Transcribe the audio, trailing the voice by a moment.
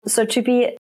So to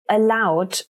be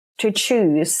allowed to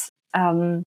choose,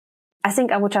 I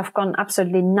think I would have gone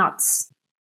absolutely nuts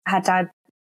had I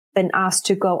been asked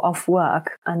to go off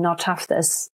work and not have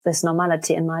this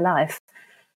normality in my life.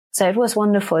 So it was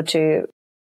wonderful to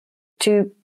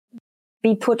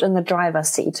be put in the driver's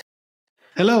seat.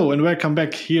 Hello and welcome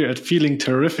back here at Feeling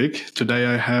Terrific. Today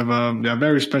I have a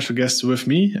very special guest with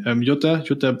me,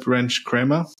 Jutta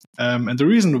Branch-Kramer. And the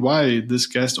reason why this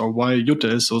guest or why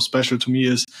Jutta is so special to me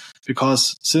is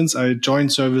because since I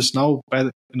joined ServiceNow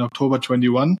back in October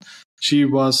 21, she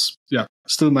was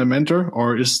still my mentor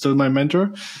or is still my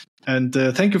mentor. And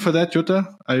thank you for that,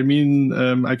 Jutta. I mean,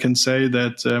 I can say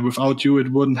that without you,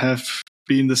 it wouldn't have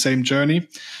been the same journey.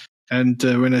 And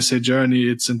when I say journey,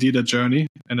 it's indeed a journey,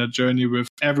 and a journey with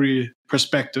every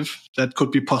perspective that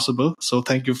could be possible. So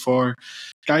thank you for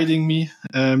guiding me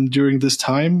during this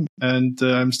time. And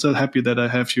I'm still happy that I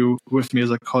have you with me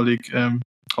as a colleague,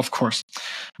 of course.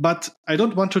 But I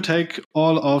don't want to take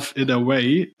all of it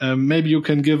away. Maybe you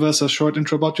can give us a short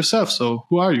intro about yourself. So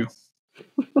who are you?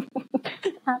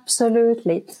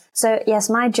 Absolutely. So yes,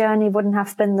 my journey wouldn't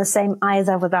have been the same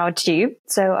either without you.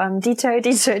 So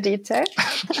Dito.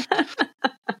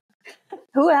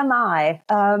 Who am I?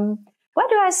 Where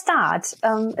do I start?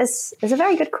 Is a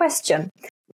very good question.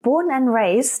 Born and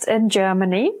raised in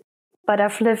Germany, but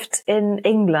I've lived in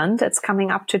England. It's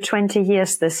coming up to 20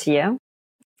 years this year.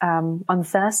 On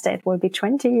Thursday, it will be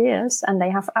 20 years, and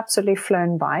they have absolutely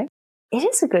flown by. It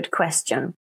is a good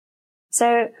question.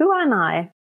 So who am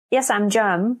I? Yes, I'm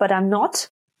German, but I'm not.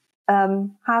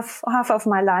 Half of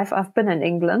my life I've been in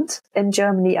England. In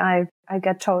Germany, I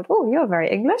get told, "Oh, you're very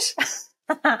English."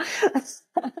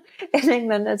 In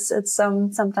England, it's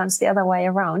sometimes the other way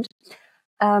around.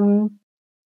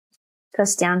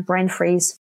 Christian, brain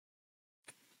freeze.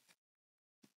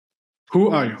 Who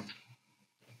are you?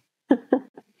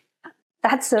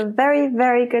 That's a very,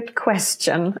 very good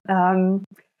question.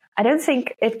 I don't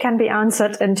think it can be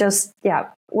answered in just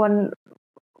one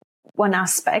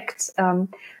aspect.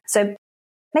 So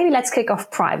maybe let's kick off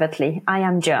privately. I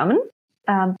am German,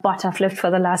 but I've lived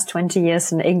for the last 20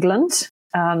 years in England.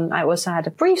 I also had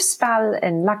a brief spell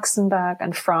in Luxembourg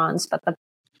and France, but the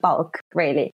bulk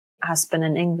really has been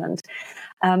in England.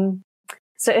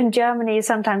 So in Germany,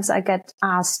 sometimes I get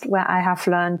asked where I have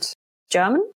learned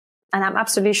German, and I'm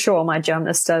absolutely sure my German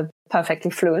is still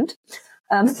perfectly fluent.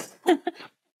 In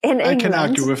England, I can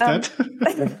argue with that.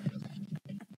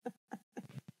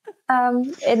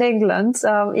 In England,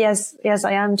 yes,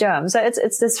 I am German. So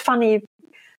it's this funny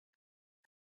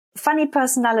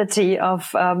personality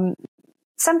of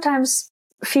sometimes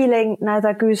feeling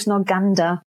neither goose nor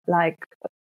gander. Like,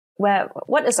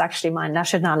 what is actually my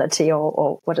nationality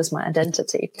or what is my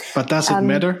identity? But does it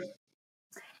matter?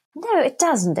 No, it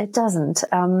doesn't. It doesn't.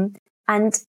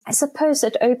 And I suppose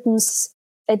it opens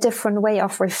a different way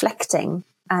of reflecting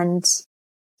and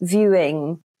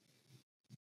viewing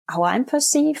how I'm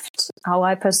perceived, how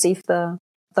I perceive the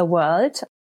world.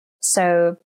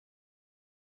 So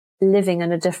living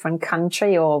in a different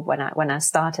country, or when I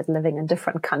started living in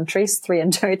different countries, 3 in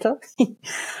total,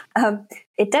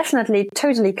 it definitely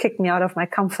totally kicked me out of my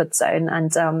comfort zone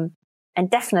and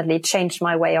definitely changed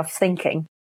my way of thinking.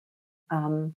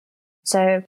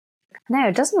 So no,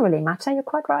 it doesn't really matter. You're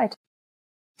quite right.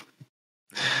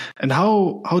 And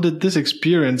how did this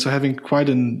experience, so having quite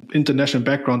an international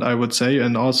background, I would say,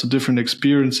 and also different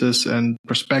experiences and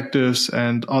perspectives,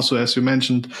 and also, as you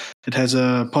mentioned, it has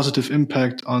a positive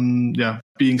impact on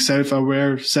being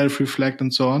self-aware, self-reflect,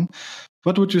 and so on.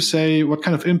 What would you say? What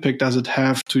kind of impact does it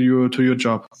have to your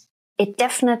job? It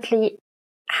definitely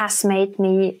has made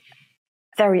me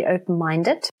very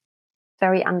open-minded,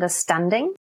 very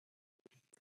understanding.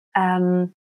 I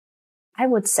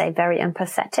would say very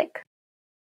empathetic.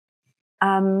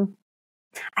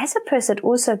 I suppose it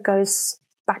also goes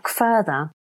back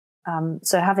further.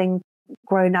 So having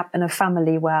grown up in a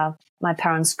family where my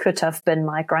parents could have been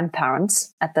my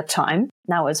grandparents at the time,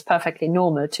 now it's perfectly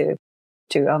normal to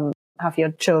have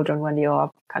your children when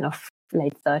you're kind of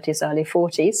late 30s, early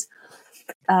 40s.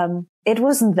 It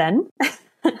wasn't then.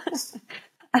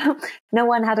 No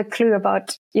one had a clue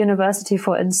about university,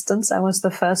 for instance. I was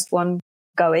the first one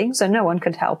going, so no one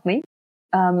could help me.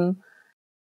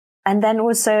 And then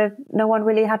also no one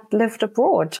really had lived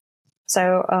abroad.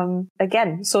 So,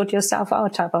 again, sort yourself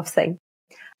out type of thing.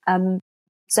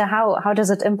 So how does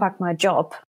it impact my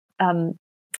job? I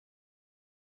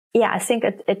think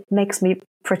it makes me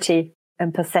pretty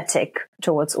empathetic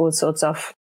towards all sorts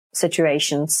of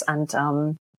situations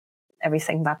and,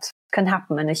 everything that can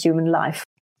happen in a human life.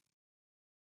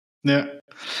 Yeah.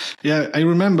 I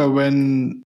remember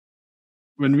when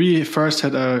when we first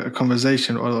had a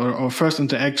conversation or first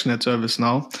interaction at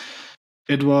ServiceNow,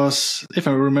 it was, if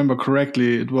I remember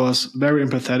correctly, it was very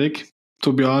empathetic,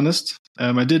 to be honest.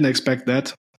 I didn't expect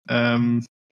that.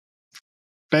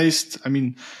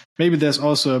 Maybe there's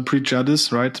also a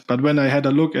prejudice, right? But when I had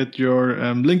a look at your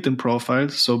LinkedIn profile,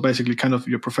 so basically kind of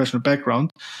your professional background,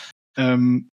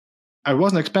 I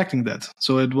wasn't expecting that.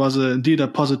 So it was indeed a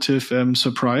positive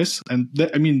surprise. And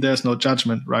there's no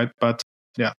judgment, right? But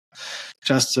yeah,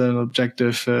 just an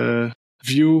objective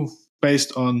view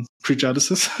based on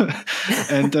prejudices.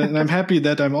 and I'm happy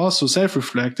that I'm also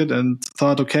self-reflected and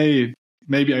thought, okay,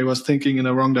 maybe I was thinking in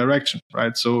the wrong direction,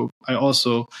 right? So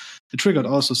it triggered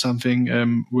also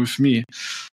something with me.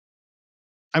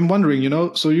 I'm wondering,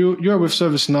 so you're with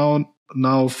ServiceNow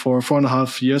now for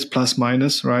 4.5 years plus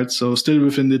minus, right? So still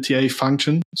within the TA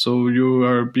function. So you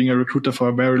are being a recruiter for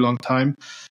a very long time.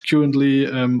 Currently,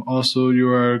 also you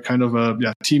are kind of a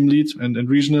team lead and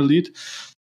regional lead.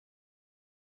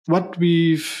 What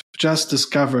we've just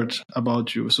discovered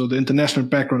about you, so the international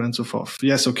background and so forth.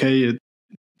 Yes, okay,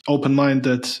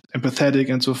 open-minded, empathetic,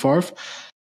 and so forth.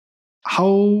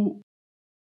 How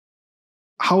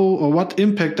or what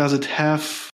impact does it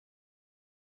have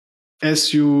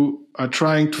as you are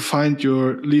trying to find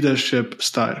your leadership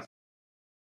style?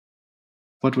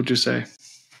 What would you say?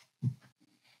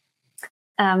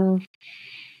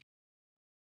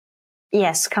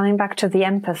 Yes, coming back to the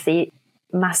empathy,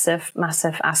 massive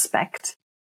aspect.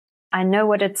 I know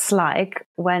what it's like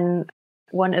when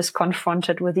one is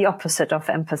confronted with the opposite of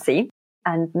empathy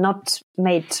and not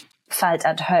felt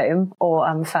at home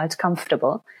or felt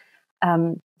comfortable.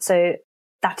 So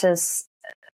that is,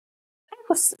 I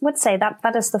would say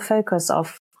that is the focus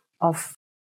of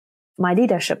my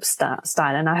leadership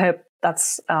style, and I hope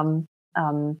that's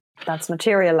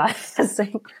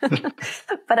materializing.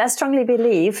 But I strongly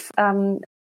believe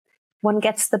one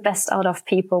gets the best out of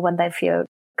people when they feel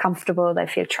comfortable, they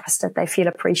feel trusted, they feel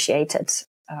appreciated,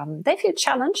 they feel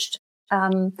challenged,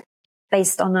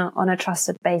 based on a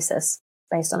trusted basis.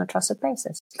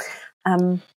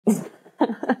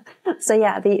 So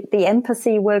yeah, the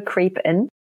empathy will creep in,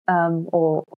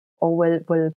 or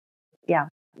will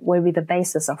be the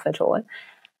basis of it all.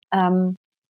 And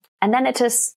then it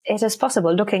is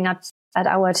possible looking at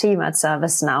our team at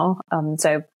ServiceNow.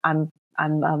 So I'm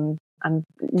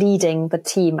leading the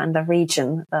team and the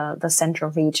region, the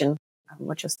central region,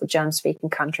 which is the German-speaking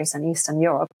countries and Eastern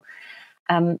Europe.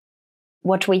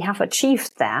 What we have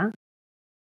achieved there,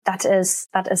 that is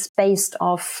based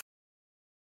off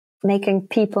making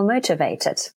people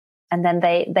motivated. And then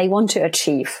they want to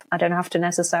achieve. I don't have to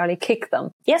necessarily kick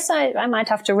them. Yes, I might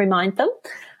have to remind them,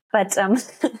 but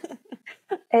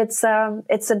it's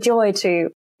a joy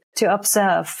to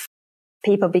observe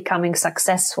people becoming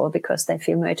successful because they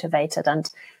feel motivated, and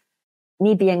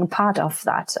me being part of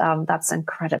that. That's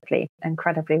incredibly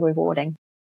rewarding.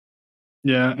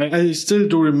 Yeah, I still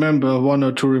do remember 1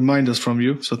 or 2 reminders from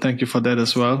you, so thank you for that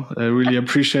as well. I really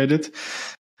appreciate it.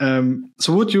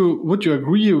 So would you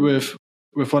agree with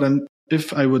what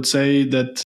if I would say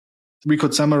that we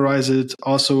could summarize it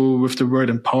also with the word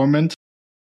empowerment?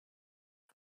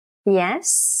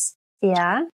 Yes.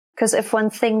 Yeah. Because if one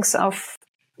thinks of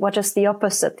what is the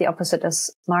opposite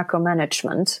is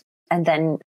micromanagement, and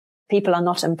then people are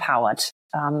not empowered.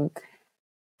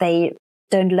 They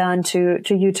don't learn to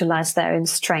utilize their own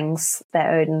strengths,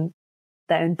 their own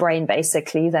brain,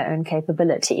 basically, their own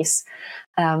capabilities.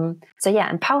 So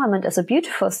yeah, empowerment is a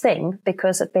beautiful thing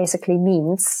because it basically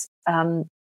means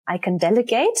I can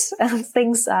delegate.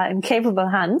 Things are in capable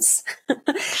hands.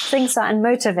 Things are in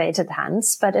motivated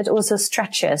hands, but it also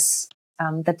stretches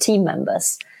the team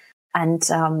members and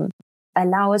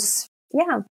allows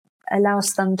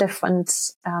them different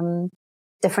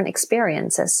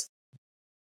experiences.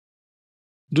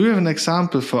 Do you have an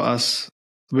example for us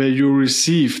where you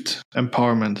received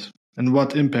empowerment and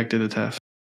what impact did it have?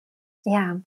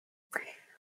 Yeah.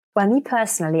 Well, me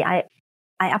personally, I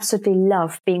absolutely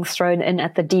love being thrown in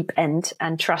at the deep end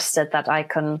and trusted that I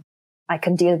can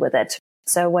deal with it.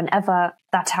 So whenever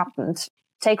that happened,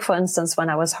 take for instance when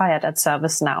I was hired at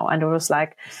ServiceNow, and it was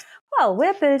like, well,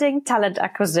 we're building talent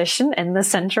acquisition in the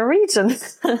central region.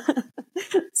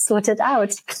 Sort it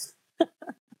out.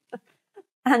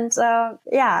 And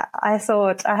I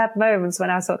thought, I had moments when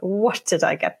I thought, what did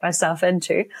I get myself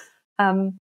into?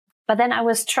 But then I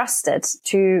was trusted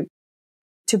to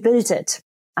build it.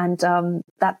 And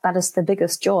that is the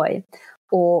biggest joy.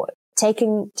 Or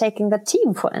taking the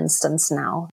team, for instance,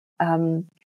 now.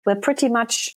 We're pretty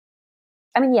much,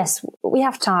 yes, we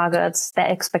have targets, there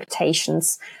are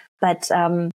expectations, but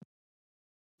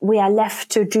we are left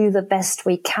to do the best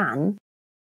we can.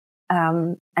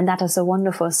 And that is a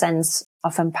wonderful sense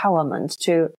of empowerment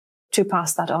to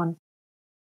pass that on.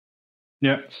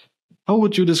 Yeah. How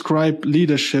would you describe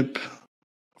leadership,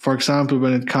 for example,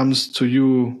 when it comes to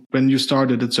you, when you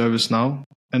started at ServiceNow?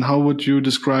 And how would you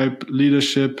describe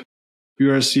leadership you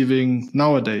are receiving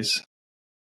nowadays?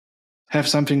 Have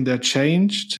something that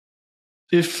changed?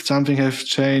 If something has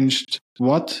changed,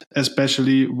 what?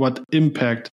 Especially what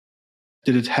impact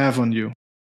did it have on you?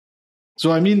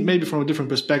 So I mean, maybe from a different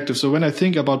perspective. So when I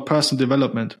think about personal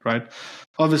development, right?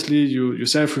 Obviously, you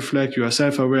self-reflect, you are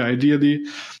self-aware ideally,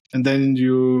 and then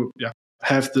you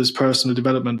have this personal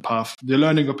development path, the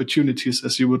learning opportunities,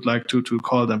 as you would like to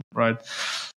call them, right?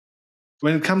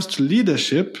 When it comes to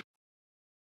leadership,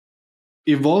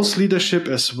 evolves leadership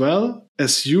as well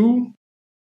as you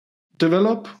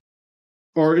develop,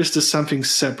 or is this something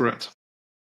separate?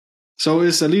 So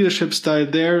is a leadership style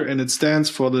there and it stands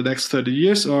for the next 30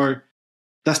 years, or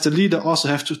does the leader also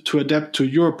have to adapt to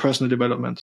your personal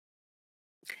development?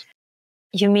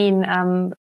 You mean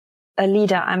a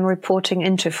leader I'm reporting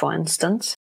into, for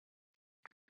instance?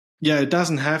 Yeah, it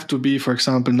doesn't have to be, for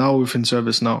example, now within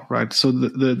ServiceNow, right? So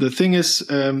the thing is,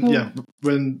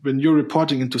 when you're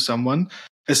reporting into someone,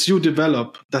 as you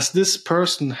develop, does this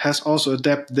person has also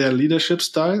adapt their leadership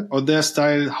style or their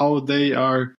style, how they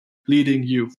are leading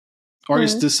you? Or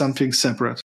is this something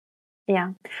separate?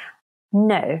 Yeah.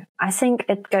 No, I think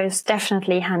it goes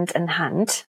definitely hand in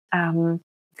hand.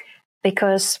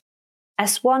 Because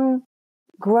as one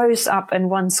grows up in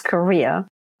one's career,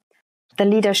 the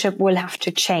leadership will have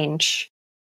to change.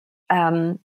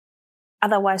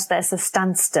 Otherwise, there's a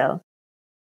standstill.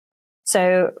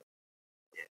 So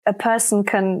a person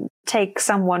can take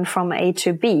someone from A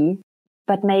to B,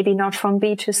 but maybe not from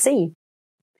B to C.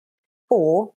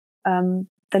 Or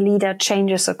the leader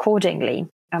changes accordingly.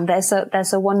 There's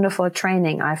a wonderful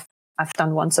training I've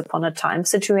done once upon a time,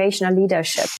 situational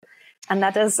leadership, and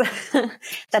that is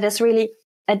that is really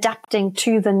adapting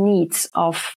to the needs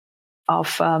of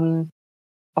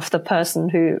the person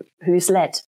who's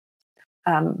led.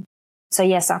 So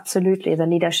yes, absolutely, the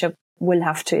leadership will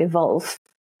have to evolve,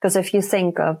 because if you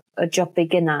think a job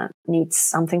beginner needs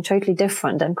something totally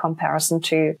different in comparison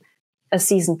to a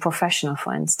seasoned professional,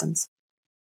 for instance.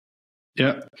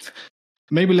 Yeah.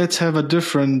 Maybe let's have a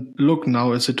different look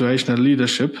now at situational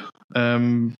leadership,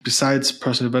 besides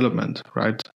personal development,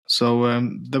 right? So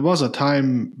there was a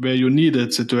time where you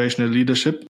needed situational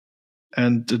leadership,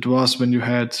 and it was when you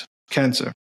had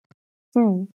cancer.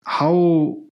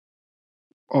 How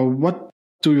or what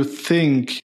do you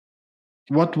think,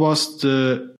 what was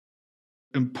the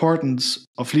importance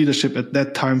of leadership at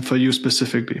that time for you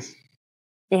specifically?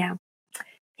 Yeah.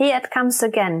 Here it comes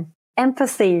again.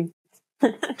 Empathy.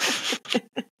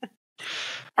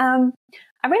 I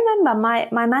remember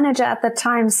my manager at the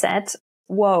time said,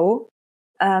 whoa,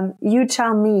 you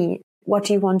tell me what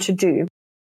you want to do.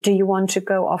 Do you want to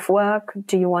go off work?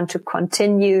 Do you want to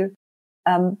continue?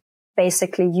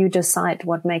 Basically, you decide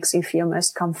what makes you feel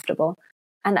most comfortable.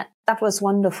 And that was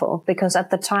wonderful, because at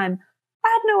the time, I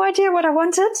had no idea what I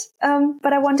wanted,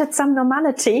 but I wanted some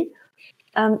normality.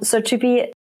 So to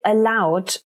be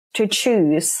allowed to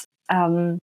choose,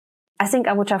 I think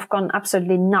I would have gone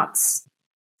absolutely nuts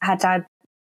had I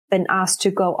been asked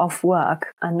to go off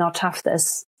work and not have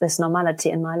this normality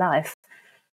in my life.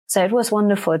 So it was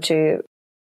wonderful to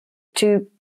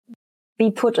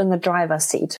be put in the driver's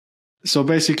seat. So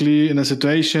basically, in a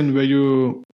situation where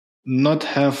you not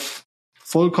have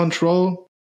full control,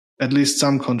 at least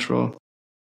some control.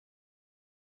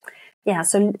 Yeah,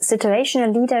 so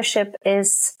situational leadership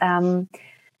is a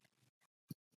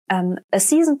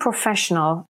seasoned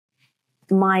professional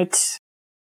might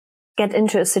get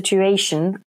into a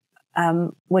situation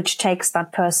which takes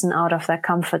that person out of their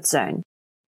comfort zone.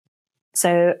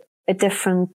 So a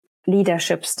different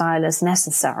leadership style is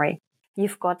necessary.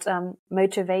 You've got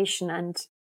motivation and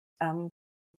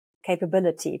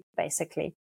capability,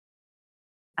 basically.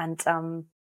 And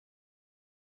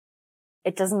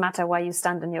it doesn't matter where you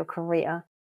stand in your career.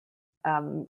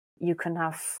 You can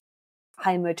have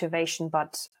high motivation,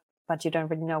 but you don't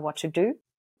really know what to do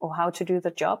or how to do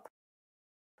the job.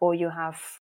 Or you have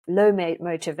low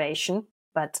motivation,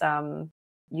 but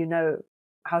you know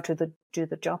how to do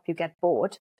the job. You get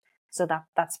bored. So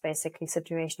that's basically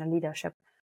situational leadership.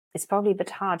 It's probably a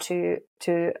bit hard to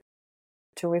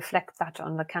reflect that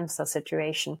on the cancer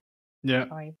situation. Yeah.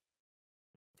 Sorry.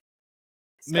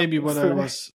 Maybe what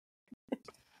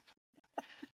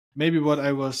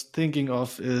I was thinking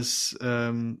of is,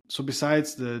 so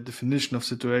besides the definition of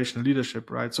situational leadership,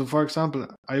 right? So for example,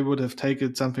 I would have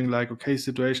taken something like, okay,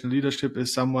 situational leadership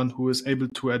is someone who is able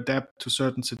to adapt to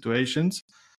certain situations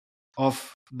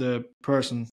of the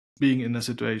person being in a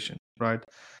situation, right?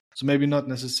 So maybe not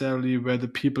necessarily where the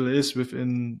people is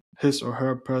within his or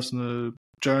her personal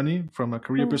journey from a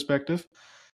career perspective,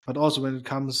 but also when it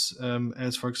comes,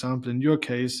 as for example, in your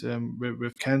case,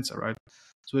 with cancer, right?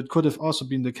 So it could have also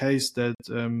been the case that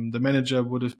the manager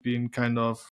would have been kind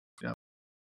of, yeah,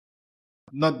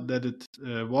 not that it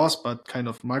was, but kind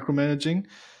of micromanaging,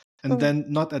 and then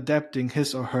not adapting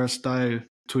his or her style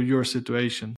to your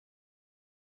situation.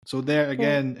 So there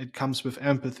again, it comes with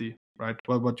empathy, right?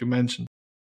 What you mentioned.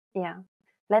 Yeah.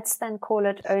 Let's then call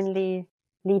it only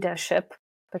leadership,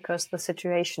 because the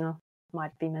situation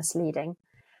might be misleading.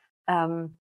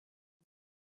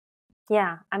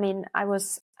 Yeah, I mean, I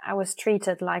was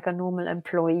treated like a normal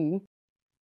employee,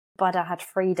 but I had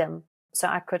freedom. So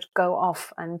I could go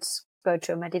off and go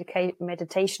to a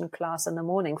meditation class in the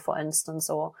morning, for instance,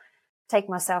 or take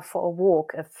myself for a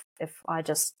walk if I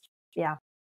just,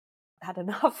 had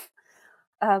enough,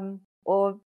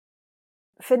 or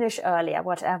finish earlier,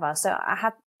 whatever. So I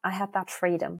had that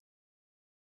freedom,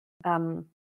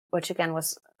 which again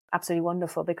was absolutely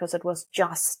wonderful because it was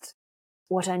just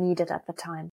what I needed at the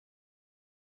time.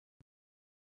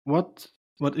 What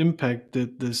impact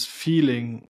did this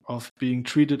feeling of being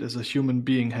treated as a human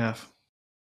being have?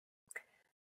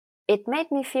 It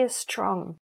made me feel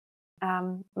strong.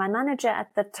 My manager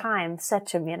at the time said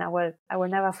to me, and I will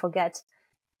never forget,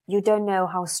 "You don't know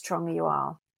how strong you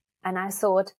are." And I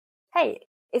thought, hey,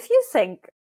 if you think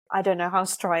I don't know how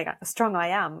strong I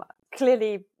am,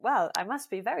 clearly, well, I must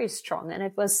be very strong. And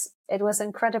it was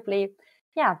incredibly,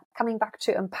 coming back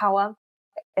to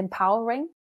empowering,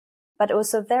 but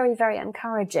also very, very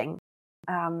encouraging.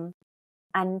 And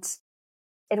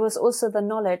it was also the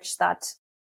knowledge that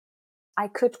I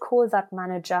could call that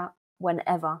manager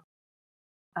whenever.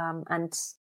 And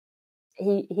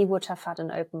he would have had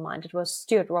an open mind. It was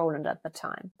Stuart Rowland at the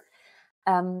time.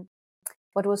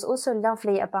 What was also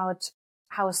lovely about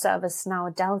how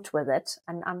ServiceNow dealt with it,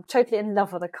 and I'm totally in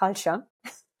love with the culture.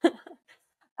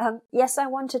 Yes, I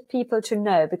wanted people to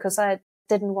know, because I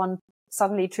didn't want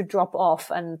suddenly to drop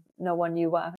off and no one knew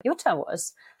where Jutta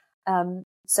was.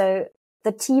 So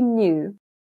the team knew,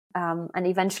 and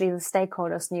eventually the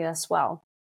stakeholders knew as well,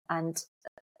 and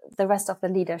the rest of the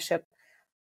leadership.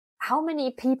 How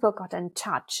many people got in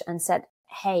touch and said,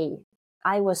 hey,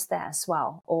 I was there as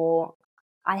well, or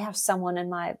I have someone in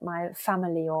my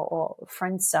family or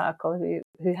friend circle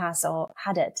who has or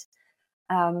had it.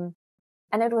 And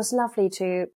it was lovely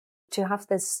to have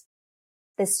this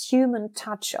human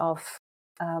touch of,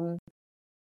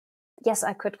 yes,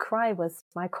 I could cry with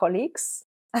my colleagues.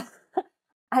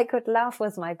 I could laugh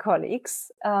with my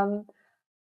colleagues.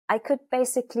 I could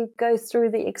basically go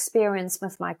through the experience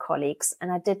with my colleagues,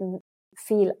 and I didn't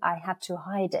feel I had to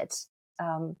hide it.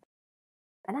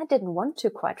 And I didn't want to,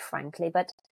 quite frankly,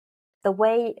 but the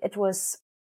way it was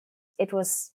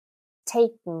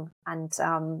taken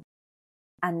and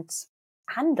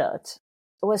handled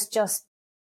was just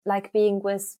like being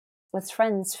with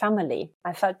friends, family.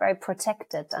 I felt very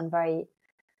protected and very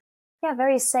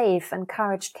safe,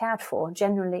 encouraged, cared for,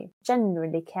 genuinely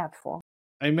cared for.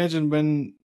 I imagine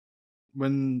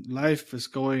when life is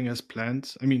going as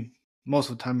planned, I mean,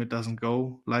 most of the time it doesn't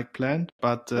go like planned,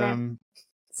 but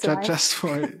just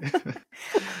for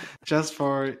just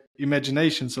for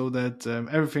imagination, so that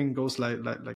everything goes like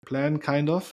planned, kind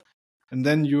of, and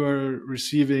then you are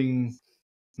receiving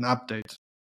an update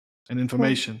and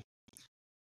information.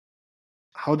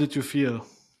 How did you feel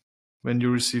when you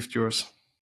received yours?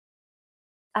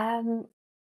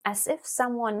 As if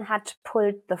someone had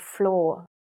pulled the floor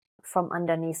from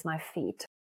underneath my feet.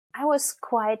 I was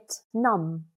quite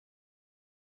numb.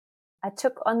 I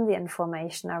took on the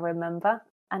information, I remember,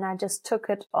 and I just took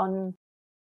it on,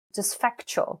 just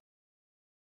factual.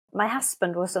 My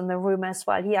husband was in the room as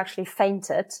well. He actually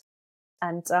fainted,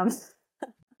 and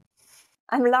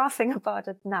I'm laughing about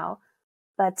it now.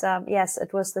 But yes,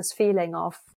 it was this feeling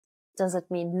of, does it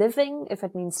mean living? If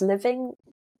it means living,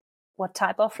 what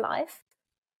type of life?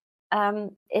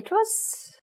 It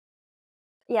was,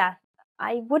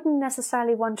 I wouldn't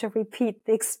necessarily want to repeat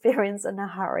the experience in a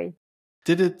hurry.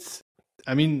 Did it,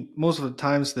 I mean, most of the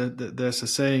times there's a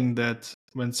saying that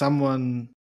when someone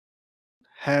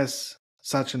has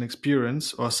such an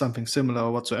experience or something similar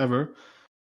or whatsoever,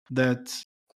 that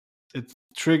it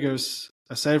triggers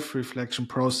a self-reflection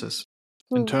process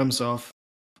in terms of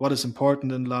what is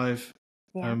important in life,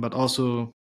 but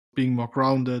also being more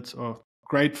grounded or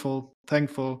grateful,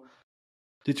 thankful.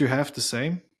 Did you have the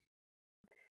same?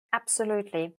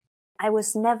 Absolutely. I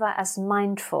was never as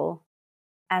mindful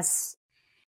as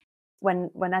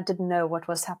when I didn't know what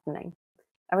was happening.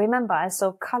 I remember I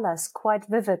saw colors quite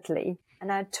vividly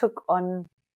and I took on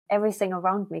everything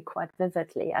around me quite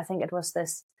vividly. I think it was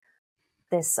this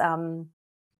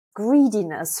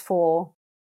greediness for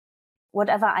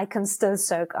whatever I can still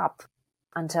soak up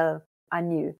until I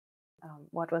knew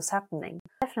what was happening.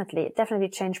 Definitely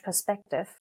changed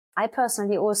perspective. I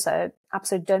personally also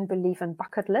absolutely don't believe in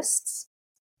bucket lists.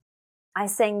 I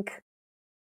think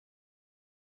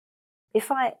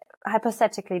if I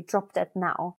hypothetically drop that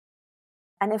now,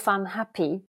 and if I'm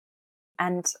happy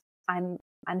and I'm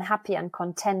happy and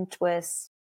content with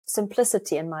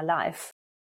simplicity in my life,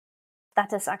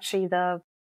 that is actually the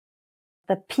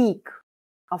peak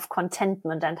of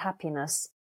contentment and happiness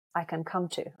I can come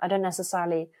to. I don't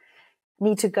necessarily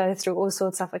need to go through all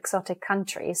sorts of exotic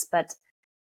countries, but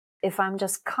if I'm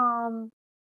just calm,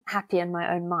 happy in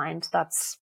my own mind,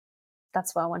 that's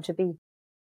where I want to be.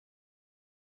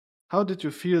 How did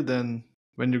you feel then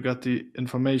when you got the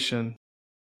information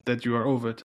that you are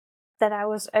over it? That I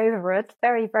was over it,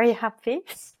 very, very happy.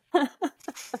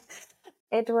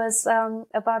 It was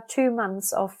about 2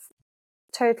 months of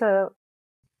total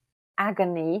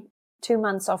agony, 2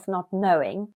 months of not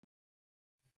knowing.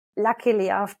 Luckily,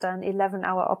 after an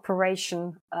 11-hour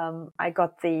operation, I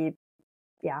got the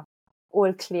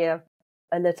all clear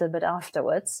a little bit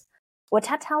afterwards. What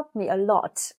had helped me a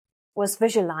lot was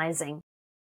visualizing.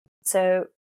 So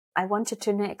I wanted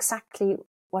to know exactly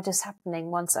what is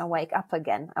happening once I wake up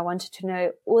again. I wanted to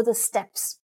know all the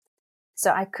steps,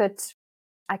 so I could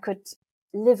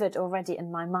live it already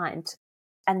in my mind.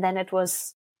 And then it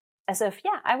was as if,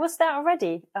 I was there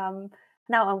already.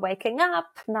 Now I'm waking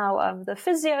up. Now the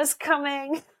physio is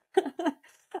coming.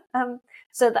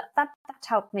 So that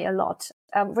helped me a lot.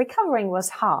 Recovering was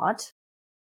hard,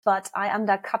 but I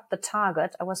undercut the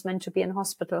target. I was meant to be in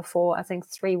hospital for, I think,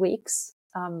 3 weeks.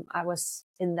 I was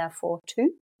in there for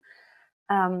 2.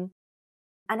 And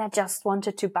I just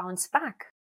wanted to bounce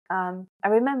back. I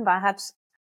remember I had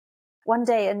one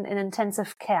day in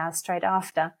intensive care straight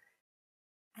after,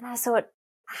 and I thought,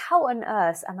 how on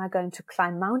earth am I going to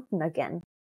climb mountain again?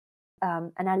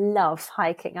 And I love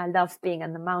hiking. I love being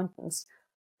in the mountains.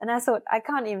 And I thought, I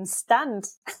can't even stand.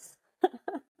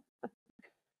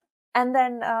 And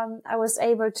then I was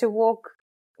able to walk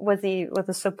with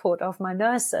the support of my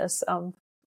nurses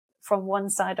from one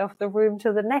side of the room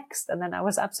to the next. And then I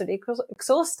was absolutely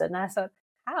exhausted. And I thought,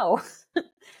 how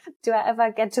do I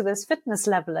ever get to this fitness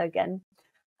level again?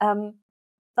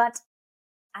 But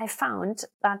I found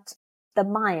that the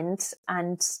mind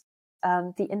and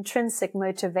the intrinsic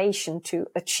motivation to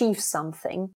achieve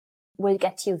something will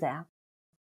get you there.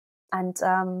 And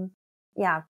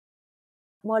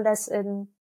more or less in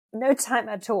no time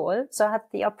at all. So I had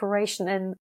the operation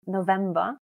in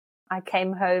November. I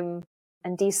came home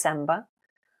in December.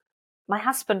 My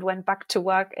husband went back to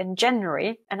work in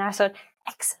January, and I thought,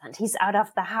 excellent, he's out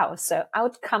of the house. So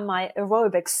out come my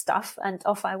aerobic stuff, and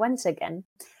off I went again.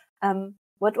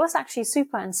 What was actually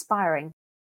super inspiring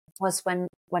was when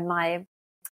my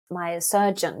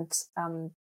surgeon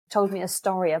told me a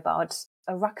story about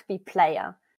a rugby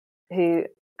player who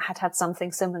had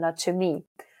something similar to me.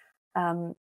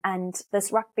 And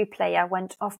this rugby player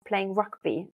went off playing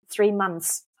rugby 3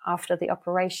 months after the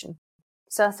operation.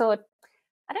 So I thought,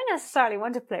 I don't necessarily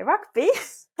want to play rugby,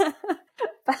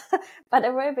 but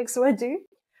aerobics will do.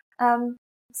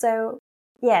 So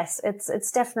yes,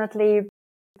 it's definitely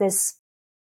this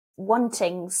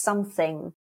wanting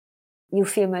something you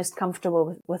feel most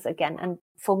comfortable with again. And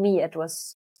for me, it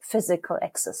was physical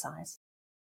exercise.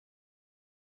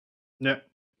 Yeah.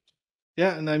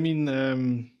 And I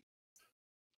mean,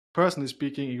 personally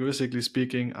speaking, egoistically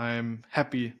speaking, I'm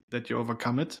happy that you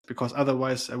overcome it, because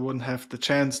otherwise I wouldn't have the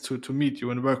chance to meet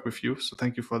you and work with you. So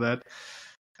thank you for that.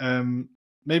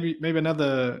 Maybe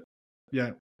another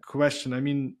question. I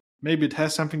mean, maybe it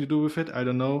has something to do with it. I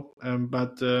don't know.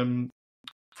 But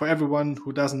for everyone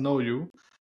who doesn't know you,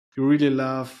 you really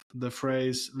love the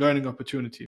phrase learning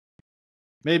opportunity.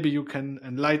 Maybe you can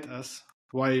enlighten us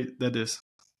why that is.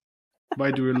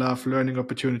 Why do you love learning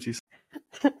opportunities?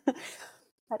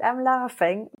 But I'm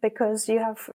laughing because you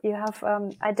have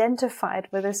identified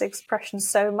with this expression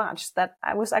so much that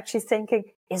I was actually thinking,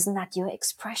 isn't that your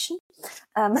expression?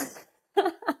 But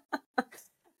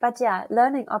yeah,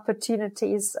 learning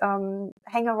opportunities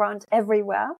hang around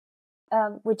everywhere.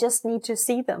 We just need to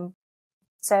see them.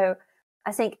 So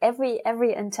I think every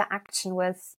interaction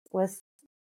with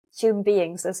human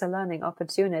beings is a learning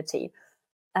opportunity.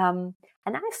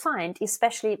 And I find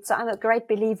especially, so I'm a great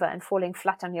believer in falling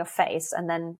flat on your face and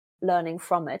then learning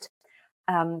from it,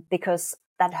 because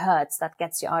that hurts, that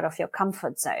gets you out of your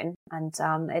comfort zone. And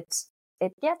it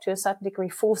to a certain degree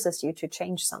forces you to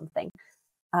change something.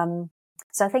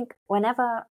 So I think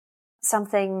whenever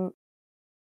something,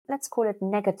 let's call it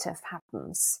negative,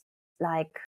 happens,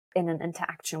 like in an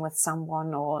interaction with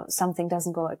someone or something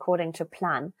doesn't go according to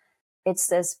plan, it's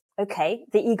this, okay,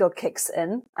 the ego kicks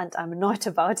in and I'm annoyed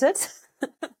about it.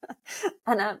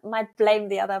 And I might blame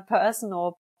the other person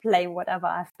or blame whatever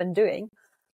I've been doing.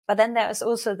 But then there is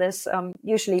also this,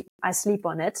 usually I sleep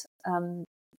on it.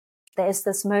 There is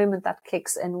this moment that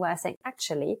kicks in where I think,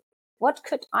 actually, what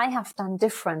could I have done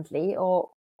differently, or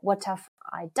what have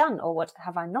I done, or what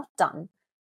have I not done,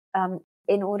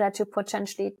 in order to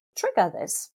potentially trigger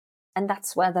this? And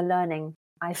that's where the learning,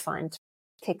 I find,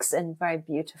 kicks in very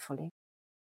beautifully.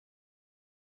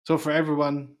 So for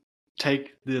everyone,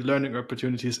 take the learning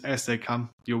opportunities as they come.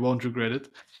 You won't regret it.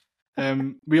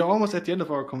 We are almost at the end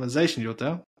of our conversation,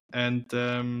 Jutta. And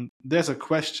there's a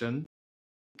question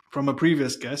from a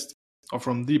previous guest, or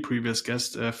from the previous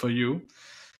guest for you.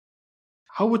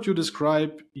 How would you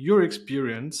describe your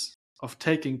experience of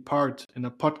taking part in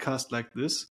a podcast like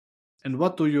this? And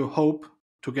what do you hope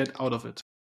to get out of it?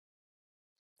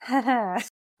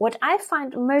 What I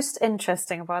find most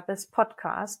interesting about this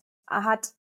podcast, I had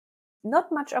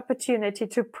not much opportunity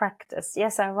to practice.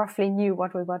 Yes, I roughly knew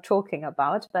what we were talking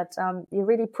about, but you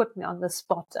really put me on the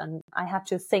spot and I had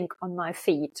to think on my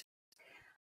feet.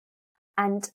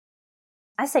 And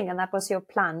I think, and that was your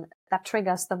plan, that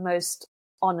triggers the most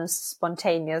honest,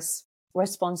 spontaneous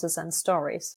responses and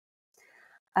stories.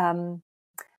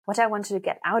 What I wanted to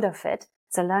get out of it,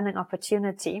 it's a learning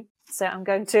opportunity. So I'm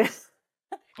going to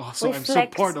so I'm so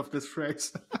part of this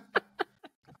phrase.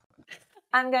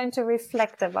 I'm going to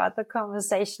reflect about the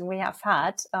conversation we have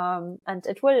had, and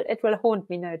it will haunt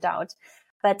me, no doubt.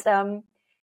 But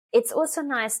it's also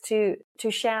nice to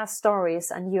share stories,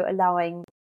 and you allowing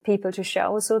people to share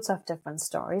all sorts of different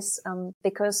stories,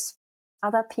 because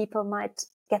other people might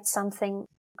get something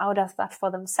out of that for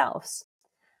themselves.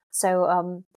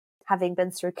 So having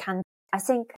been through cancer, I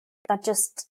think that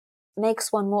just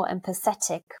makes one more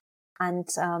empathetic, and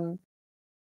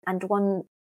one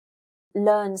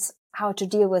learns how to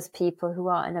deal with people who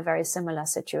are in a very similar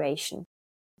situation.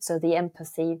 So the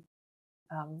empathy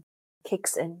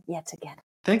kicks in yet again.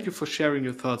 Thank you for sharing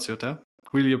your thoughts, Jutta.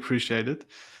 Really appreciate it.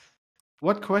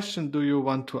 What question do you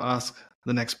want to ask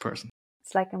the next person?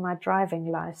 It's like in my driving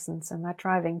license and my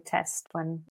driving test,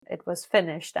 when it was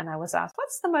finished and I was asked,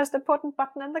 what's the most important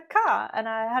button in the car? And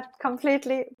I had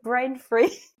completely brain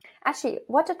free. Actually,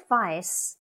 what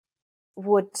advice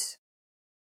would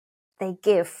they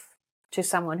give to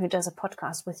someone who does a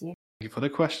podcast with you? Thank you for the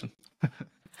question.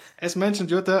 As mentioned,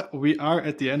 Jutta, we are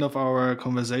at the end of our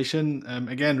conversation.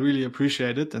 Again, really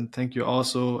appreciate it. And thank you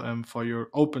also for your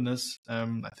openness.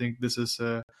 I think this is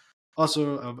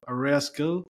also a rare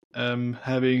skill,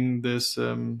 having this,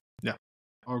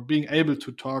 or being able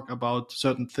to talk about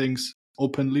certain things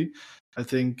openly. I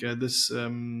think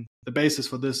the basis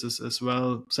for this is as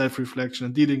well self-reflection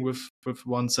and dealing with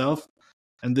oneself.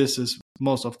 And this is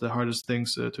most of the hardest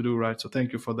things to do, right? So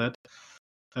thank you for that.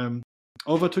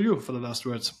 Over to you for the last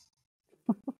words.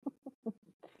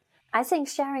 I think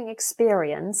sharing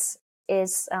experience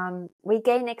is, we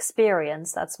gain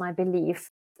experience, that's my belief,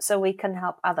 so we can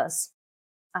help others.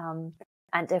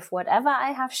 And if whatever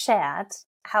I have shared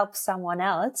helps someone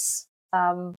else,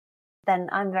 then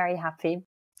I'm very happy.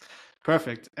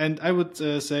 Perfect. And I would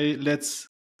say let's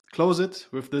close it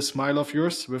with this smile of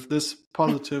yours, with this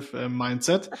positive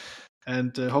mindset,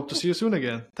 and hope to see you soon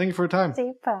again. Thank you for your time.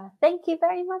 Super. Thank you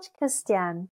very much, Christian.